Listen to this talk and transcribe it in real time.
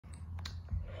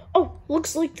Oh,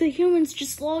 looks like the humans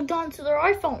just logged on to their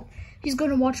iPhone. He's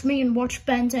gonna watch me and watch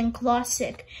Ben 10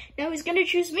 Classic. Now he's gonna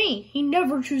choose me. He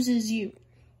never chooses you.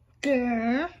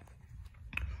 Grr.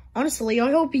 Honestly,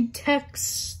 I hope he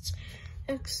texts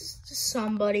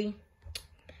somebody.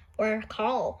 Or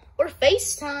call. Or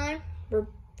FaceTime. Or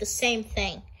the same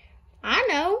thing. I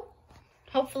know.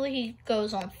 Hopefully he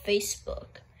goes on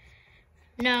Facebook.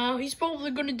 No, he's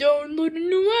probably gonna download a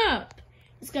new app.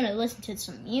 He's gonna listen to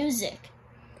some music.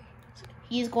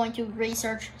 He's going to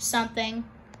research something.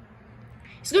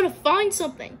 He's gonna find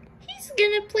something. He's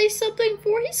gonna play something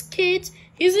for his kids.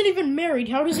 He isn't even married.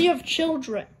 How does he have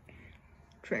children?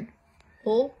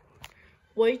 Oh,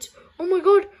 wait. Oh my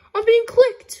god, I'm being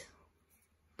clicked.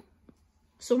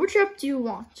 So which app do you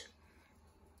want?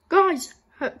 Guys,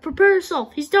 prepare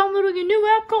yourself. He's downloading a new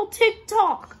app called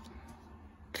TikTok.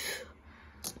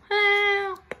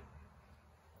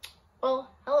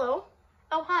 Well, hello.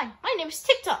 Oh, hi. My name is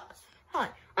TikTok. Hi,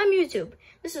 I'm YouTube.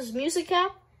 This is Music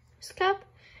app,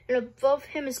 and above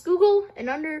him is Google, and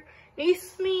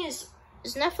underneath me is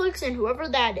Netflix and whoever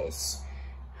that is.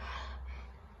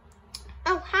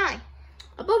 Oh, hi.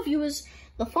 Above you is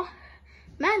the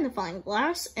magnifying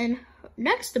glass, and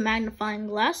next to magnifying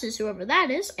glass is whoever that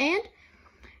is, and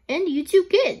YouTube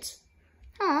Kids.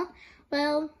 Huh,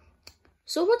 well,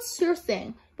 so what's your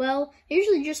thing? Well, I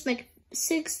usually just make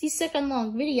 60-second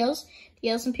long videos to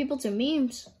yell some people to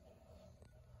memes.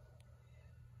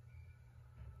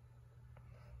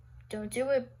 Don't do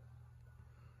it.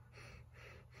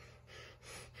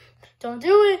 Don't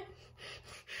do it.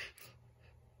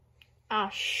 Ah,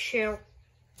 shoot.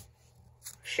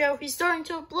 He's starting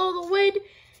to blow the wind,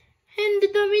 and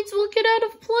that means we'll get out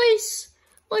of place,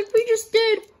 like we just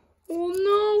did. Oh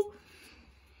no.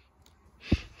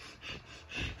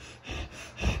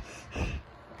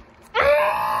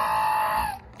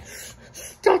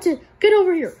 That's it. Get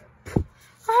over here.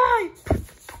 Hi.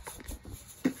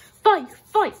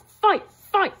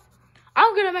 Fight.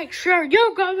 I'm gonna make sure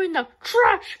you go in the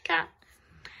trash can.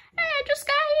 I just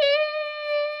got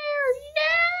here.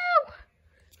 No.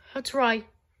 That's right.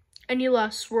 Any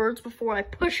last words before I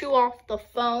push you off the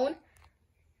phone?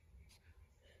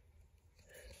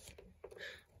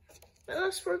 My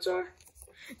last words are,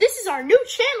 this is our new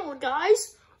channel,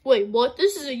 guys. Wait, what?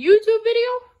 This is a YouTube video?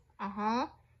 Uh-huh.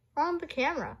 On the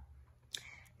camera.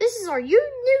 This is our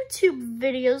YouTube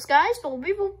videos, guys, but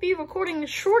we will be recording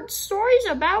short stories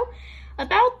about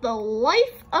the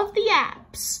life of the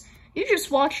apps. You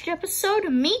just watched episode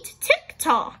Meet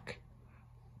TikTok.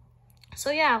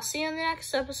 So yeah, I'll see you in the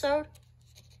next episode.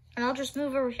 And I'll just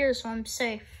move over here so I'm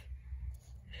safe.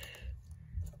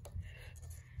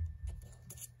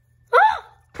 Ah!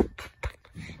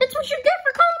 That's what you get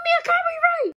for calling me a copyright!